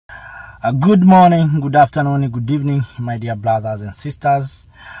Good morning, good afternoon, good evening, my dear brothers and sisters.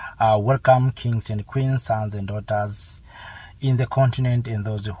 Welcome, kings and queens, sons and daughters in the continent and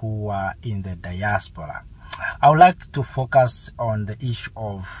those who are in the diaspora. I would like to focus on the issue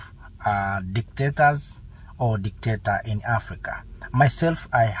of dictators or dictator in Africa. Myself,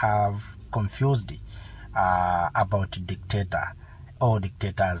 I have confused about dictator or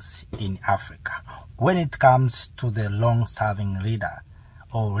dictators in Africa. When it comes to the long-serving leader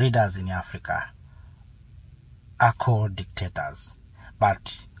or leaders in Africa are called dictators,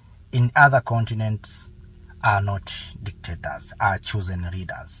 but in other continents are not dictators, are chosen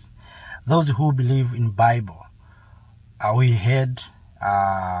leaders. Those who believe in Bible, we heard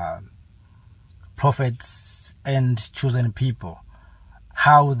prophets and chosen people,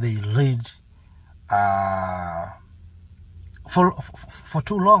 how they lead for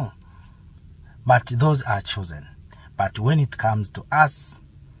too long, but those are chosen. But when it comes to us,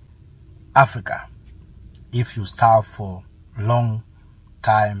 Africa, if you serve for long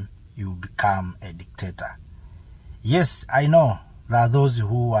time, you become a dictator. Yes, I know there are those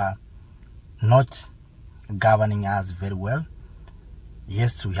who are not governing us very well.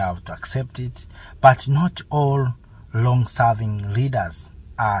 Yes, we have to accept it, but not all long-serving leaders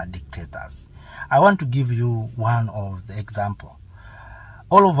are dictators. I want to give you one of the example.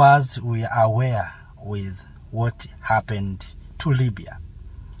 All of us, we are aware with what happened to Libya.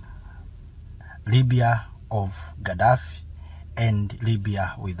 Libya of Gaddafi and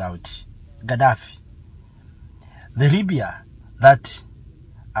Libya without Gaddafi. The Libya that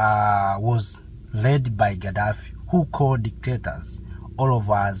was led by Gaddafi, who called dictators, all of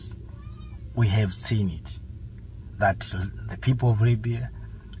us, we have seen it. That the people of Libya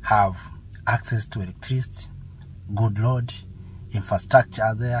have access to electricity, good road,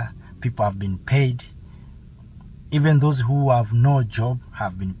 infrastructure there, people have been paid. Even those who have no job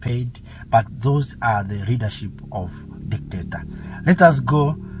have been paid, but those are the leadership of dictator. Let us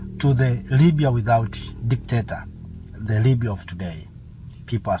go to the Libya without dictator, the Libya of today.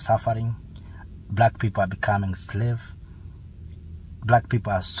 People are suffering, black people are becoming slaves, black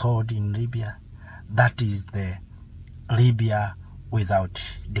people are sold in Libya. That is the Libya without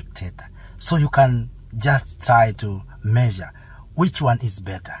dictator. So you can just try to measure which one is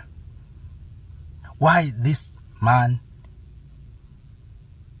better. Why this man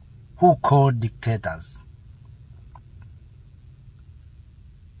who called dictators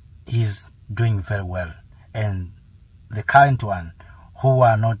is doing very well, and the current one who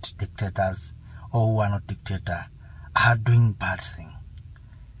are not dictators or who are not dictator are doing bad thing.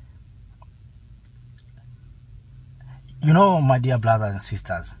 You know, my dear brothers and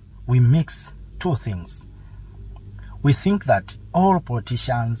sisters, we mix two things. We think that all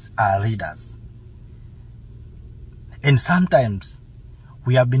politicians are leaders, and sometimes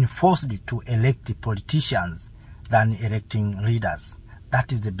we have been forced to elect politicians than electing leaders.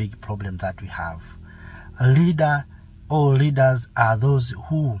 That is the big problem that we have. A leader or leaders are those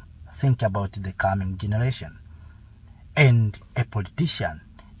who think about the coming generation, and a politician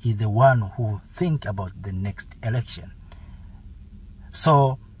is the one who think about the next election.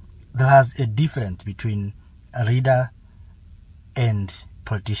 So there's a difference between a leader and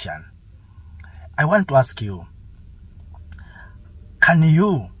politician. I want to ask you, can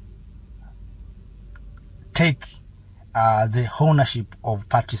you take the ownership of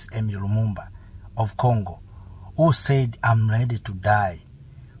Patrice Emery Lumumba of Congo, who said, "I'm ready to die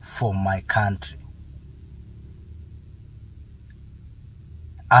for my country.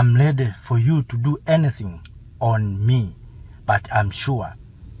 I'm ready for you to do anything on me, but I'm sure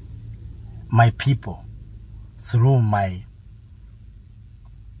my people, through my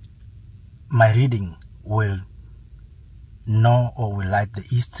reading, will know or will write the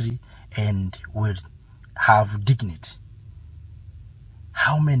history and will have dignity."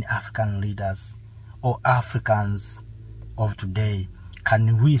 How many African leaders or Africans of today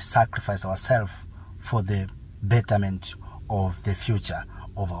can we sacrifice ourselves for the betterment of the future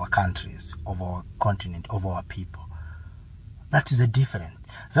of our countries, of our continent, of our people? That is the difference.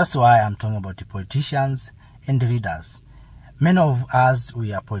 That's why I'm talking about the politicians and the leaders. Many of us,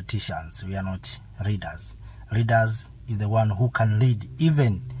 we are politicians, we are not leaders. Leaders is the one who can lead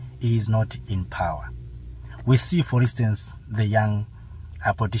even he is not in power. We see, for instance, the young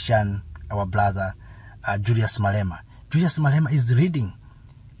politician, our brother Julius Malema. Julius Malema is leading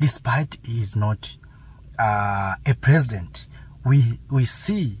despite he is not a president. We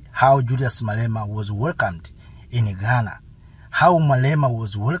see how Julius Malema was welcomed in Ghana, how Malema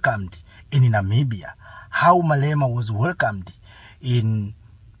was welcomed in Namibia, how Malema was welcomed in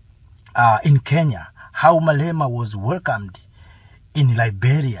Kenya, how Malema was welcomed in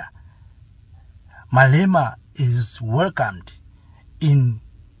Liberia. Malema is welcomed in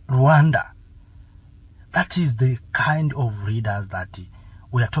Rwanda. That is the kind of readers that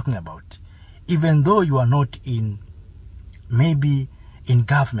we are talking about. Even though you are not in, maybe in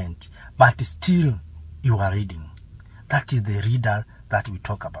government, but still you are reading. That is the reader that we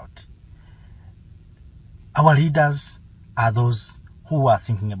talk about. Our readers are those who are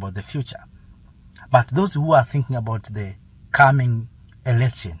thinking about the future. But those who are thinking about the coming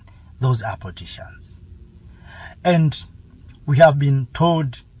election, those are politicians. And we have been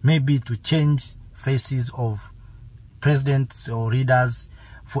told maybe to change faces of presidents or leaders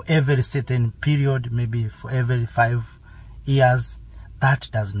for every certain period, maybe for every 5 years. That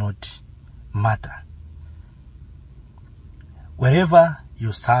does not matter. Wherever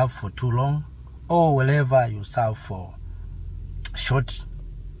you serve for too long, or wherever you serve for short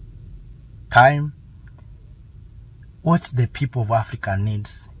time, what the people of Africa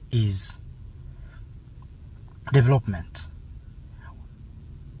needs is development.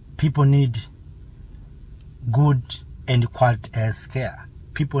 People need good and quality health care.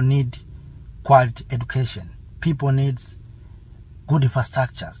 People need quality education. People need good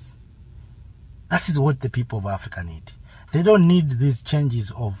infrastructures. That is what the people of Africa need. They don't need these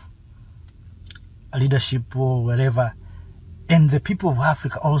changes of leadership or whatever. And the people of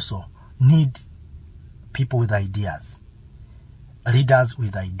Africa also need people with ideas, leaders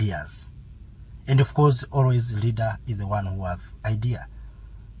with ideas. And of course, always leader is the one who have idea.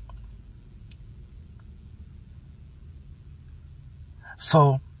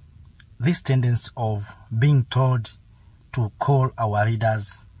 So this tendency of being told to call our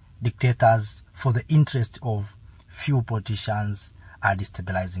leaders dictators for the interest of few politicians are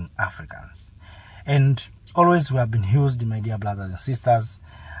destabilizing Africans. And always we have been used, my dear brothers and sisters,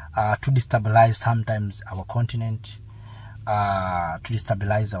 to destabilize sometimes our continent, to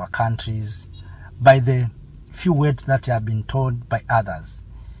destabilize our countries by the few words that have been told by others.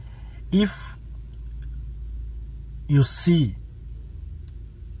 If you see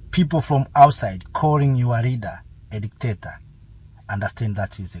people from outside calling your leader a dictator, understand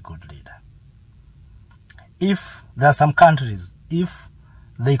that is a good leader. If there are some countries, if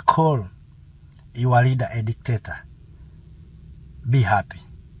they call your leader a dictator, be happy,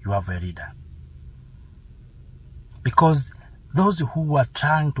 you have a leader. Because those who are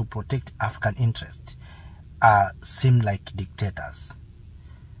trying to protect African interests seem like dictators.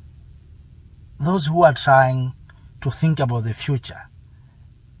 Those who are trying to think about the future,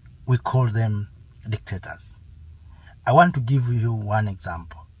 we call them dictators. I want to give you one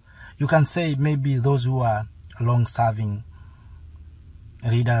example. You can say maybe those who are long-serving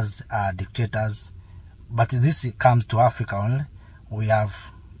leaders are dictators, but this comes to Africa only. We have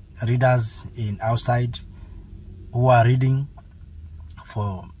leaders in outside who are reading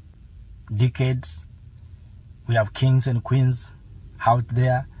for decades. We have kings and queens out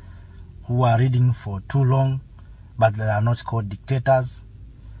there who are reading for too long, but they are not called dictators.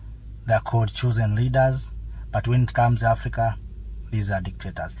 They are called chosen leaders. But when it comes to Africa, these are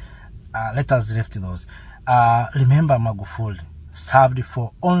dictators. Let us lift those. Remember, Magufuli served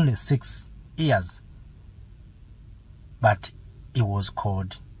for only 6 years, but he was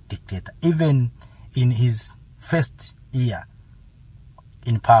called dictator. Even in his first year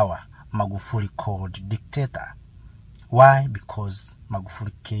in power, Magufuli called dictator. Why? Because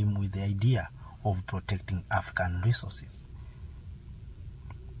Magufuli came with the idea of protecting African resources.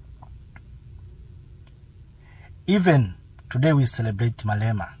 Even today we celebrate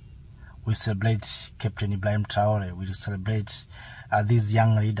Malema, we celebrate Captain Ibrahim Traore, we celebrate these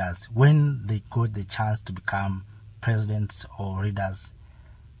young leaders. When they got the chance to become presidents or leaders,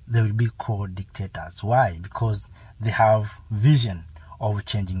 they will be called dictators. Why? Because they have vision of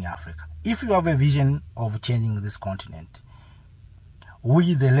changing Africa. If you have a vision of changing this continent,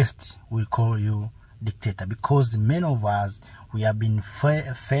 we the rest will call you dictator, because many of us, we have been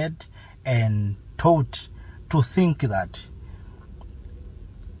fed and taught to think that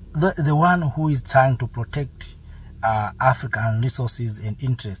the one who is trying to protect African resources and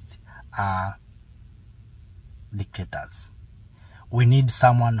interests are dictators. We need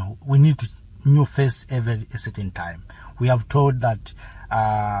someone, we need to new face every certain time. We have told that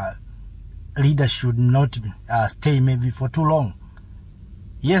leaders should not stay maybe for too long.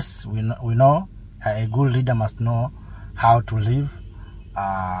 Yes, we know a good leader must know how to leave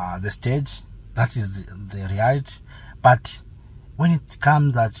the stage. That is the reality. But when it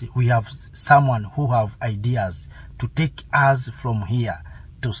comes that we have someone who have ideas to take us from here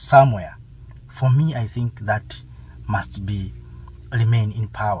to somewhere, for me, I think that must remain in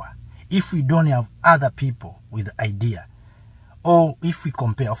power. If we don't have other people with idea, Or if we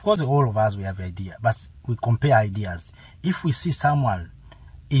compare, of course all of us we have idea, but we compare ideas. If we see someone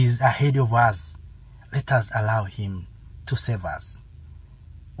is ahead of us, let us allow him to save us.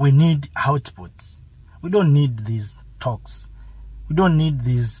 We need outputs. We don't need these talks. We don't need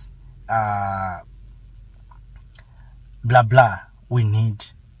these blah blah. We need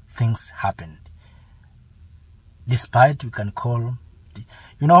things happen. Despite we can call,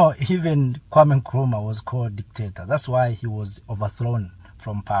 you know, even Kwame Nkrumah was called dictator. That's why he was overthrown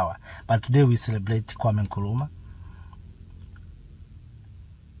from power. But today we celebrate Kwame Nkrumah.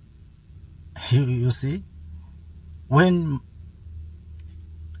 You see, when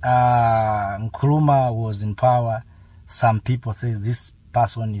Nkrumah was in power, some people say this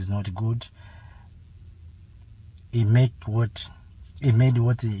person is not good. He made what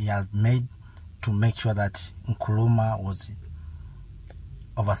he had made to make sure that Nkrumah was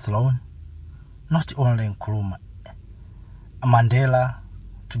overthrown. Not only Nkrumah, Mandela.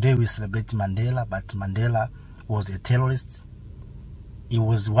 Today we celebrate Mandela, but Mandela was a terrorist. He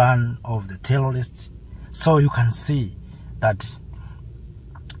was one of the terrorists. So you can see that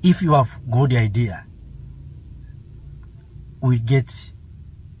if you have good idea, we get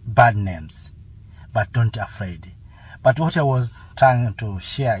bad names, but don't be afraid. But what I was trying to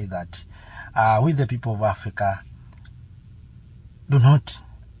share is that with the people of Africa, do not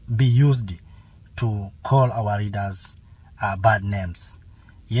be used to call our leaders bad names.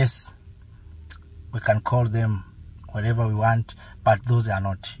 Yes, we can call them whatever we want, but those are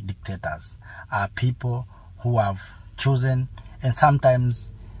not dictators. People who have chosen, and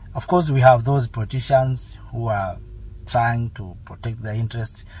sometimes, of course, we have those politicians who are trying to protect their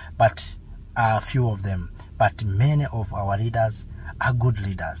interests, but few of them. But many of our leaders are good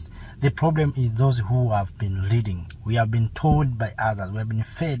leaders. The problem is those who have been leading. We have been told by others, we have been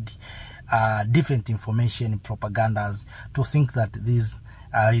fed different information, propagandas, to think that these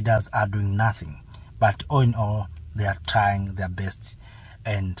leaders are doing nothing. But all in all, they are trying their best.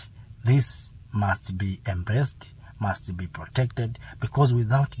 And this must be embraced, must be protected, because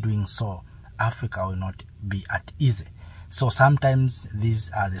without doing so, Africa will not be at ease. So sometimes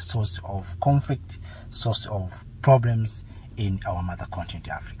these are the source of conflict, source of problems in our mother continent,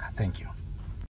 Africa. Thank you.